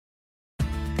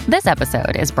This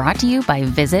episode is brought to you by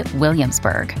Visit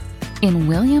Williamsburg. In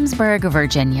Williamsburg,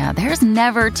 Virginia, there's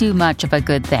never too much of a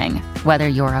good thing. Whether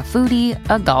you're a foodie,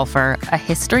 a golfer, a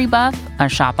history buff, a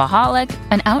shopaholic,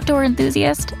 an outdoor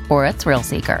enthusiast, or a thrill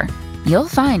seeker, you'll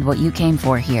find what you came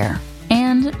for here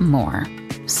and more.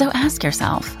 So ask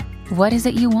yourself, what is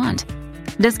it you want?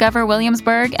 Discover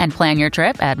Williamsburg and plan your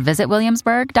trip at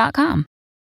visitwilliamsburg.com.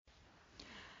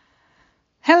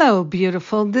 Hello,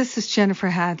 beautiful. This is Jennifer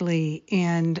Hadley,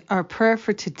 and our prayer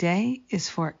for today is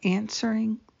for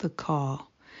answering the call.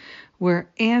 We're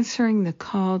answering the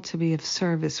call to be of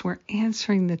service. We're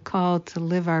answering the call to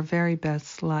live our very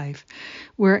best life.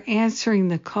 We're answering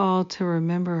the call to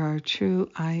remember our true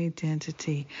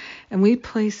identity. And we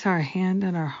place our hand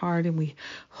on our heart and we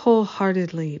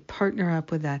wholeheartedly partner up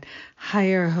with that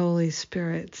higher Holy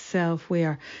Spirit self. We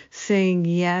are saying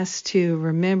yes to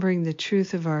remembering the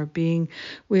truth of our being.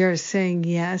 We are saying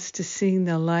yes to seeing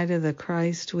the light of the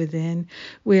Christ within.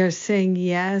 We are saying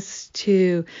yes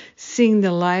to seeing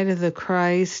the light of the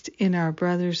Christ in our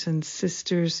brothers and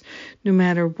sisters, no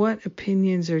matter what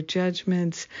opinions or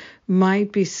judgments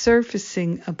might be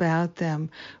surfacing about them.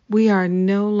 We are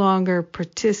no longer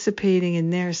participating in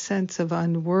their sense of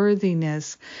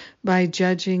unworthiness by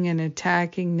judging and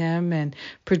attacking them and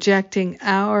projecting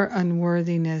our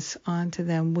unworthiness onto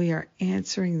them. We are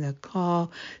answering the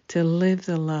call to live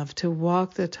the love, to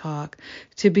walk the talk,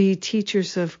 to be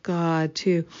teachers of God,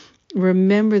 to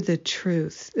remember the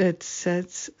truth that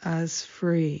sets us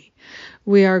free.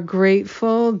 We are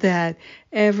grateful that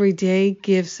every day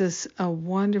gives us a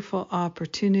wonderful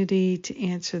opportunity to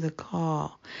answer the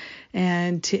call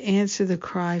and to answer the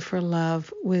cry for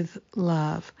love with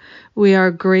love. We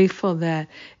are grateful that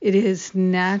it is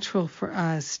natural for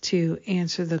us to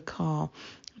answer the call,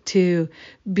 to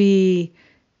be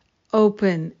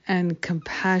open and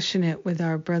compassionate with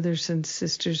our brothers and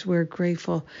sisters. We're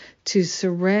grateful to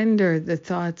surrender the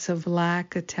thoughts of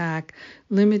lack, attack,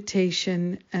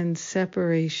 limitation, and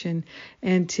separation,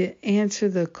 and to answer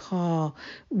the call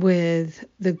with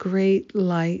the great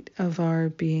light of our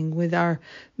being, with our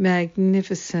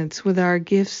magnificence, with our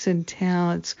gifts and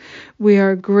talents. We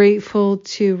are grateful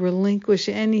to relinquish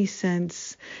any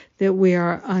sense that we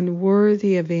are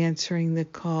unworthy of answering the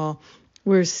call.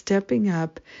 We're stepping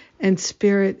up, and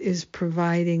Spirit is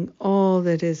providing all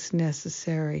that is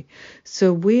necessary.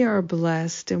 So we are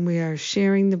blessed, and we are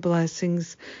sharing the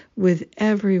blessings with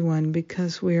everyone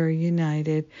because we are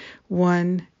united,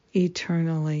 one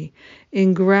eternally.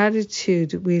 In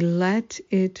gratitude, we let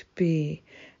it be,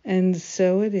 and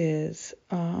so it is.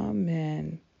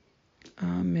 Amen.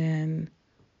 Amen.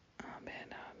 Amen.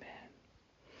 Amen.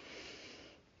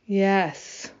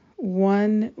 Yes,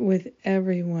 one with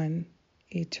everyone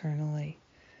eternally,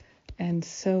 and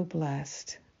so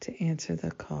blessed to answer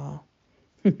the call.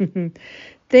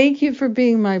 Thank you for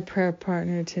being my prayer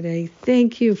partner today.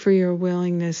 Thank you for your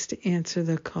willingness to answer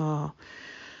the call.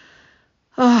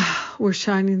 We're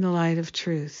shining the light of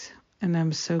truth, and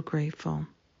I'm so grateful.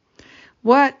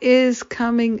 What is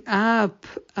coming up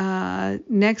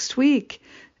next week?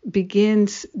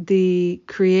 Begins the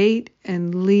Create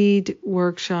and Lead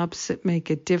workshops that make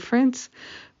a difference.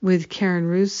 With Karen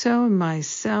Russo and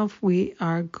myself, we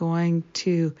are going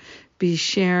to be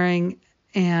sharing,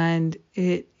 and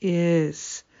it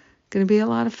is going to be a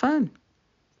lot of fun.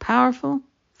 Powerful,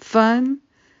 fun,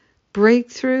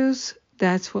 breakthroughs.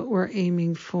 That's what we're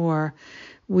aiming for.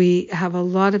 We have a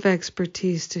lot of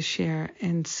expertise to share,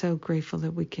 and so grateful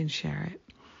that we can share it.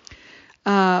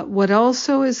 What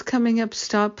also is coming up,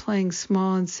 Stop Playing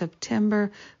Small in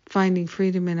September, Finding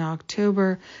Freedom in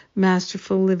October,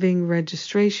 Masterful Living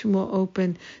registration will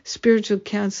open, Spiritual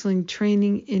Counseling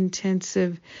Training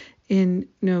Intensive in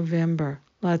November.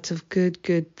 Lots of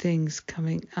good things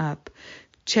coming up.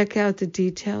 Check out the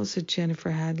details at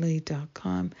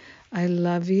jenniferhadley.com. I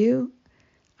love you.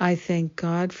 I thank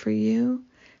God for you.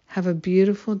 Have a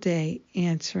beautiful day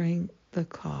answering the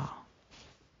call.